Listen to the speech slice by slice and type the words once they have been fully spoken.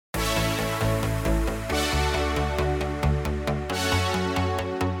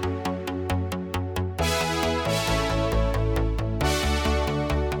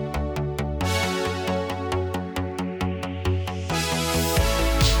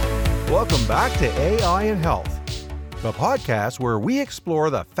Welcome back to AI and Health, the podcast where we explore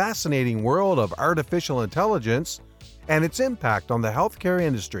the fascinating world of artificial intelligence and its impact on the healthcare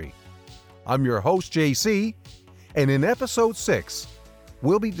industry. I'm your host, JC, and in episode 6,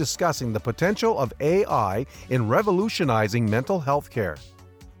 we'll be discussing the potential of AI in revolutionizing mental health care.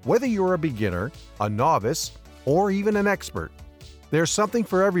 Whether you're a beginner, a novice, or even an expert, there's something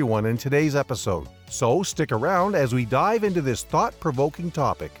for everyone in today's episode, so stick around as we dive into this thought-provoking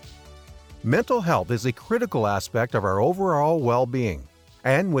topic. Mental health is a critical aspect of our overall well-being,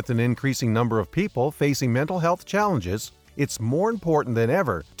 and with an increasing number of people facing mental health challenges, it's more important than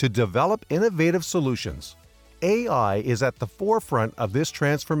ever to develop innovative solutions. AI is at the forefront of this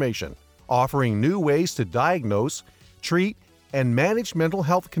transformation, offering new ways to diagnose, treat, and manage mental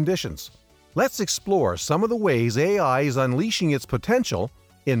health conditions. Let's explore some of the ways AI is unleashing its potential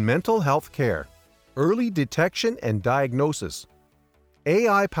in mental health care. Early detection and diagnosis.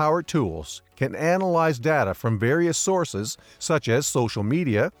 AI-powered tools can analyze data from various sources such as social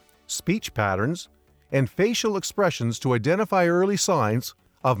media, speech patterns, and facial expressions to identify early signs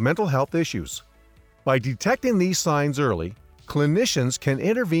of mental health issues. By detecting these signs early, clinicians can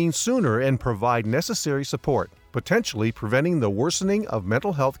intervene sooner and provide necessary support, potentially preventing the worsening of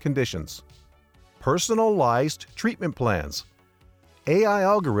mental health conditions. Personalized treatment plans. AI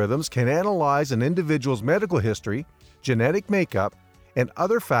algorithms can analyze an individual's medical history, genetic makeup, and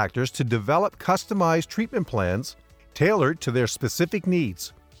other factors to develop customized treatment plans tailored to their specific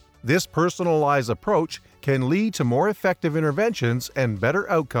needs. This personalized approach can lead to more effective interventions and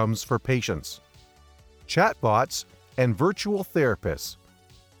better outcomes for patients. Chatbots and virtual therapists.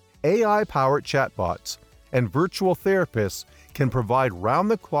 AI-powered chatbots and virtual therapists can provide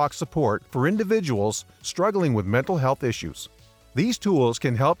round-the-clock support for individuals struggling with mental health issues. These tools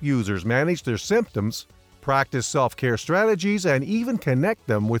can help users manage their symptoms, practice self-care strategies, and even connect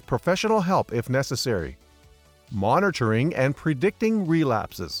them with professional help if necessary. Monitoring and predicting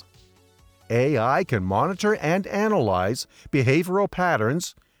relapses. AI can monitor and analyze behavioral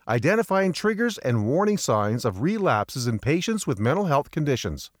patterns, identifying triggers and warning signs of relapses in patients with mental health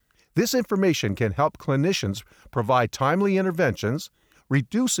conditions. This information can help clinicians provide timely interventions,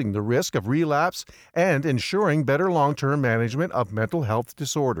 reducing the risk of relapse and ensuring better long-term management of mental health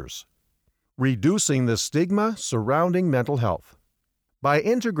disorders. Reducing the stigma surrounding mental health. By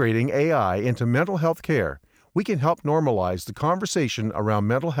integrating AI into mental health care, we can help normalize the conversation around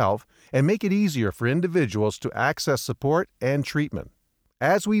mental health and make it easier for individuals to access support and treatment.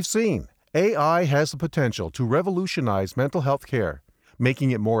 As we've seen, AI has the potential to revolutionize mental health care,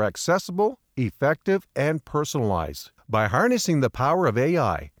 making it more accessible, effective, and personalized. By harnessing the power of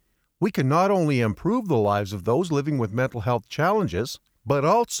AI, we can not only improve the lives of those living with mental health challenges, but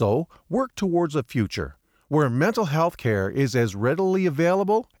also work towards a future where mental health care is as readily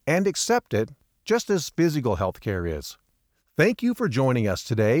available and accepted just as physical health care is. Thank you for joining us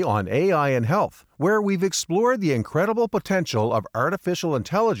today on AI and Health, where we've explored the incredible potential of artificial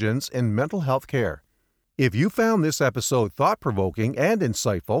intelligence in mental health care. If you found this episode thought-provoking and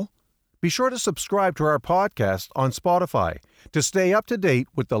insightful, be sure to subscribe to our podcast on Spotify to stay up to date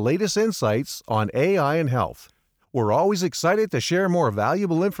with the latest insights on AI and health. We're always excited to share more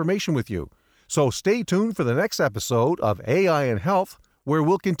valuable information with you, so stay tuned for the next episode of AI and Health, where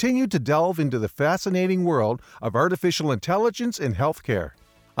we'll continue to delve into the fascinating world of artificial intelligence in healthcare.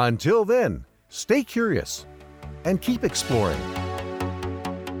 Until then, stay curious and keep exploring.